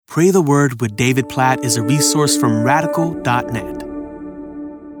Pray the Word with David Platt is a resource from radical.net.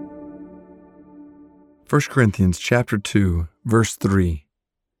 1 Corinthians chapter 2, verse 3.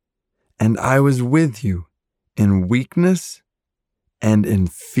 And I was with you in weakness and in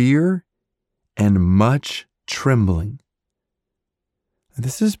fear and much trembling.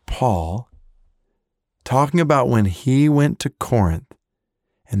 This is Paul talking about when he went to Corinth,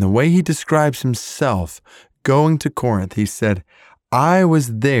 and the way he describes himself going to Corinth. He said, I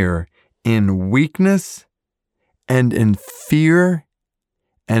was there in weakness and in fear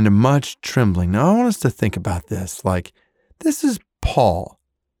and much trembling. Now, I want us to think about this. This is Paul,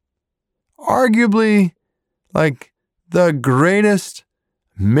 arguably the greatest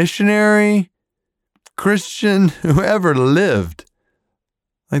missionary Christian who ever lived,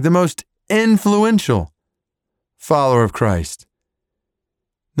 the most influential follower of Christ,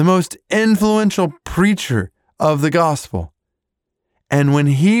 the most influential preacher of the gospel. And when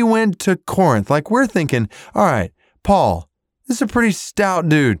he went to Corinth, we're thinking, all right, Paul, this is a pretty stout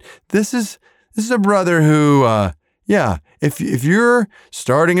dude. This is a brother who, if you're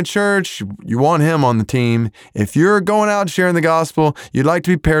starting a church, you want him on the team. If you're going out sharing the gospel, you'd like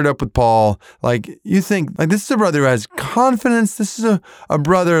to be paired up with Paul. You think, this is a brother who has confidence. This is a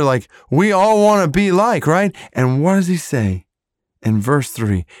brother we all want to be like, right? And what does he say in verse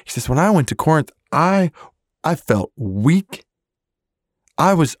 3? He says, when I went to Corinth, I felt weak.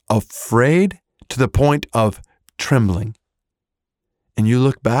 I was afraid to the point of trembling. And you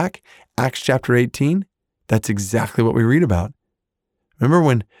look back, Acts chapter 18, that's exactly what we read about. Remember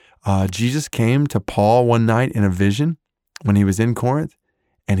when Jesus came to Paul one night in a vision when he was in Corinth?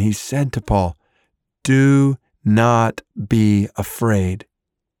 And he said to Paul, do not be afraid,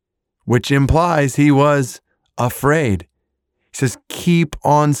 which implies he was afraid. He says, keep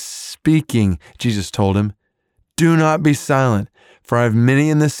on speaking, Jesus told him. Do not be silent, for I have many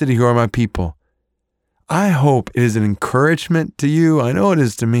in this city who are my people. I hope it is an encouragement to you, I know it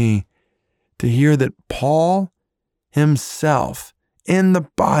is to me, to hear that Paul himself in the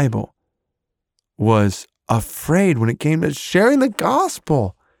Bible was afraid when it came to sharing the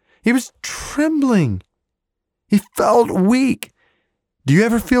gospel. He was trembling. He felt weak. Do you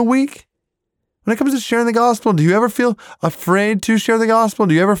ever feel weak? When it comes to sharing the gospel, do you ever feel afraid to share the gospel?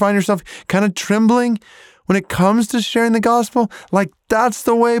 Do you ever find yourself kind of trembling when it comes to sharing the gospel? That's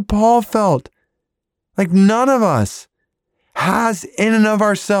the way Paul felt. None of us has in and of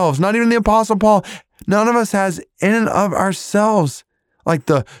ourselves, not even the Apostle Paul, none of us has in and of ourselves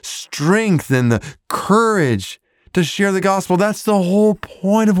the strength and the courage to share the gospel. That's the whole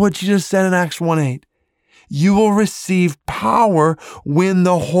point of what Jesus said in Acts 1:8. You will receive power when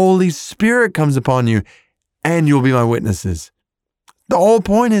the Holy Spirit comes upon you, and you'll be my witnesses. The whole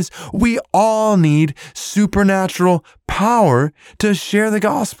point is we all need supernatural power to share the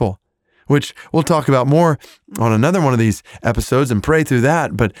gospel, which we'll talk about more on another one of these episodes and pray through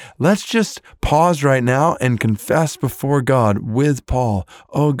that. But let's just pause right now and confess before God with Paul.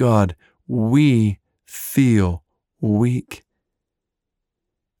 Oh God, we feel weak.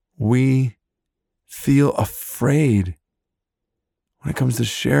 We feel afraid when it comes to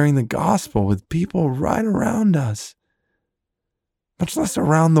sharing the gospel with people right around us, much less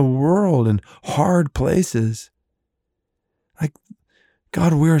around the world in hard places.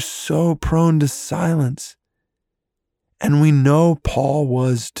 God, we are so prone to silence. And we know Paul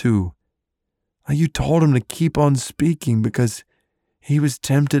was too. You told him to keep on speaking because he was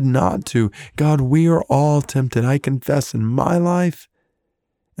tempted not to. God, we are all tempted. I confess in my life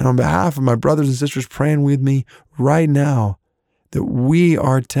and on behalf of my brothers and sisters praying with me right now that we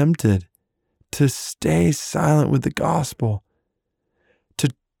are tempted to stay silent with the gospel, to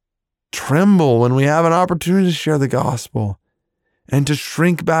tremble when we have an opportunity to share the gospel, and to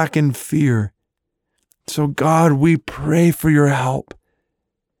shrink back in fear. So God, we pray for your help.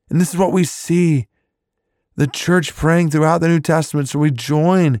 And this is what we see the church praying throughout the New Testament. So we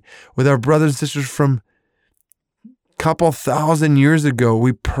join with our brothers and sisters from a couple thousand years ago.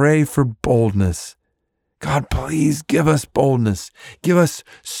 We pray for boldness. God, please give us boldness. Give us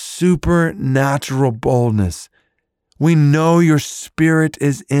supernatural boldness. We know your Spirit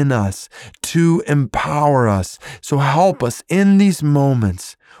is in us to empower us. So help us in these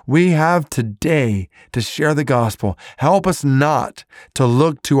moments we have today to share the gospel. Help us not to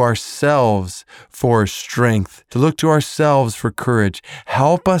look to ourselves for strength, to look to ourselves for courage.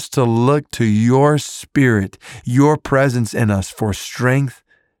 Help us to look to your Spirit, your presence in us for strength,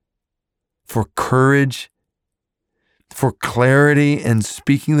 for courage, for clarity in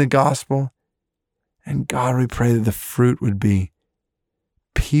speaking the gospel. And God, we pray that the fruit would be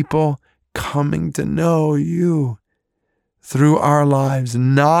people coming to know you, through our lives,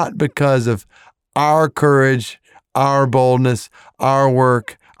 not because of our courage, our boldness, our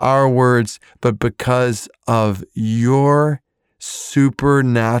work, our words, but because of your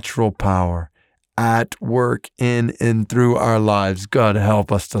supernatural power at work in and through our lives. God,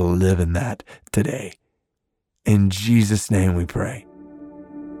 help us to live in that today. In Jesus' name we pray.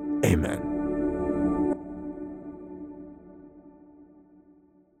 Amen.